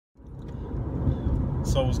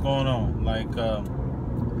So what's going on?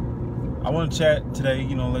 I want to chat today,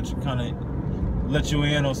 let you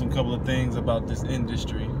in on some couple of things about this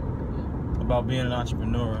industry, about being an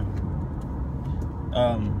entrepreneur.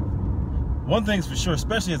 One thing's for sure,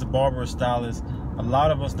 especially as a barber or stylist, a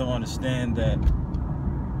lot of us don't understand that,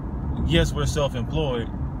 yes, we're self-employed,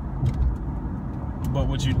 but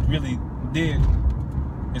what you really did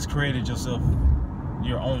is created yourself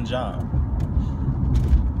your own job.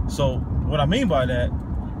 So what I mean by that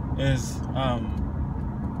is,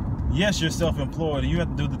 yes, you're self-employed and you have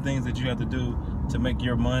to do the things that you have to do to make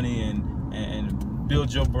your money and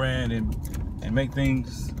build your brand and make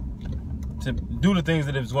things, to do the things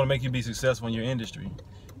that is going to make you be successful in your industry.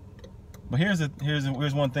 But here's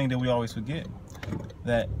one thing that we always forget,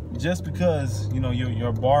 that just because you're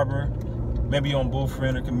a barber, maybe you're on booth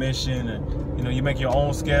rent or commission, and you make your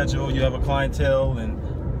own schedule, you have a clientele and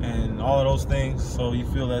all of those things, so you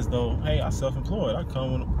feel as though, hey, I'm self-employed, I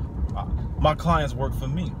come when my clients work for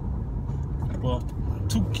me. Well,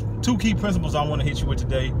 two key principles I want to hit you with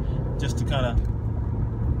today, just to kind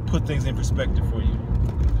of put things in perspective for you.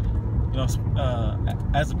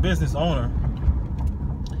 As a business owner,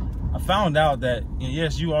 I found out that,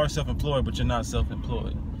 yes, you are self-employed, but you're not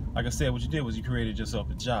self-employed. Like I said, what you did was you created yourself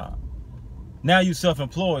a job. Now you're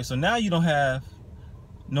self-employed, so now you don't have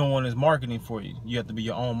no one is marketing for you. You have to be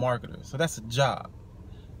your own marketer. So that's a job.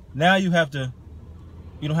 Now you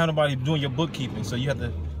don't have nobody doing your bookkeeping, so you have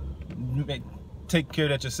to take care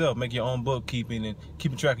of that yourself, make your own bookkeeping and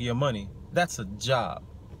keeping track of your money. That's a job.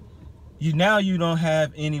 Now you don't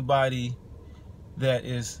have anybody that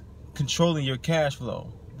is controlling your cash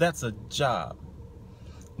flow. That's a job.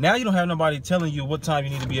 Now you don't have nobody telling you what time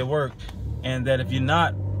you need to be at work, and that if you're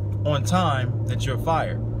not on time, that you're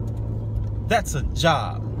fired. That's a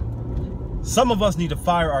job. Some of us need to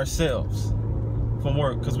fire ourselves from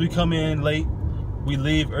work because we come in late, we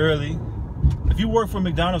leave early. If you work for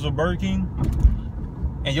McDonald's or Burger King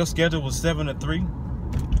and your schedule was 7 to 3,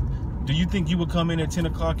 do you think you would come in at 10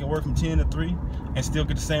 o'clock and work from 10 to 3 and still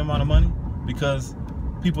get the same amount of money because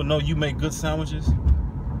people know you make good sandwiches?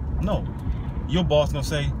 No. Your boss gonna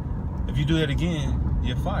say, if you do that again,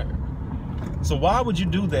 you're fired. So why would you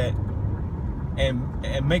do that and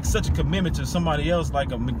make such a commitment to somebody else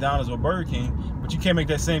like a McDonald's or Burger King, but you can't make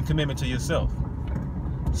that same commitment to yourself?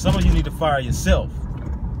 Some of you need to fire yourself.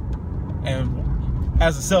 And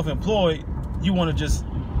as a self-employed, you want to just,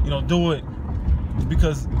 do it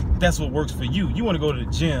because that's what works for you. You want to go to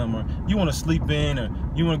the gym, or you want to sleep in, or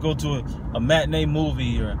you want to go to a matinee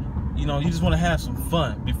movie, or you just want to have some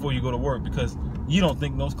fun before you go to work because you don't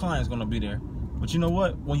think those clients are going to be there. But you know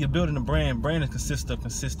what? When you're building a brand consists of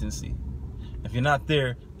consistency. If you're not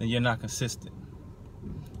there, then you're not consistent.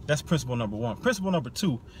 That's principle number one. Principle number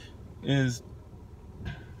two is,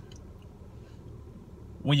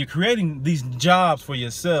 when you're creating these jobs for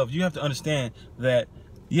yourself, you have to understand that,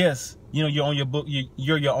 yes, you're on your book,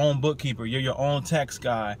 you're your own bookkeeper, you're your own tax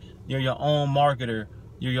guy, you're your own marketer,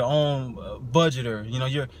 you're your own budgeter.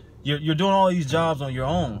 You're doing all these jobs on your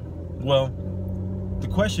own. Well, the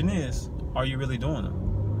question is, are you really doing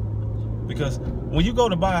them? Because when you go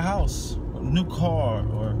to buy a house, a new car,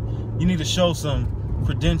 or you need to show some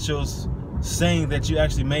credentials saying that you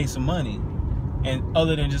actually made some money, and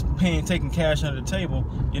other than just taking cash under the table,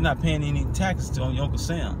 you're not paying any taxes on your Uncle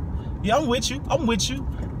Sam. Yeah, I'm with you.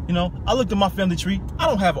 I looked at my family tree. I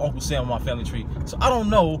don't have an Uncle Sam on my family tree. So I don't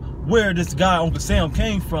know where this guy, Uncle Sam,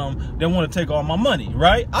 came from that want to take all my money,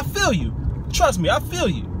 right? I feel you. Trust me, I feel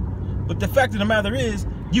you. But the fact of the matter is,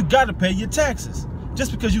 you got to pay your taxes.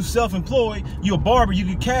 Just because you're self-employed, you're a barber, you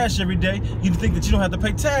get cash every day, you think that you don't have to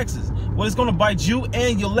pay taxes. Well, it's going to bite you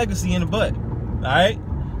and your legacy in the butt, all right?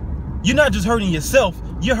 You're not just hurting yourself,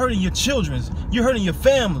 you're hurting your children, you're hurting your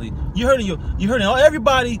family, you're hurting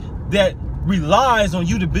everybody that relies on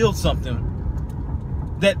you to build something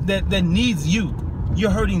that needs you. You're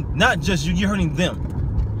hurting not just you, you're hurting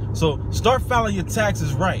them. So start filing your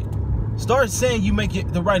taxes right. Start saying you make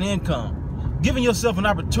the right income. Giving yourself an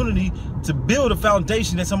opportunity to build a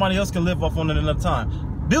foundation that somebody else can live off on at another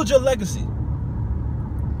time. Build your legacy.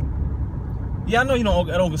 Yeah, I know you don't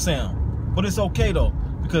at Uncle Sam, but it's okay though,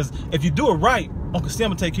 because if you do it right, Uncle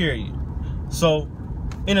Sam will take care of you. So,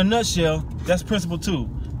 in a nutshell, that's principle 2.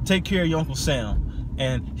 Take care of your Uncle Sam,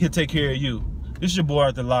 and he'll take care of you. This is your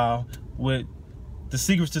boy, Lyle, with the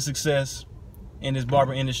secrets to success in this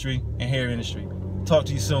barber industry and hair industry. Talk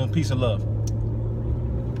to you soon. Peace and love.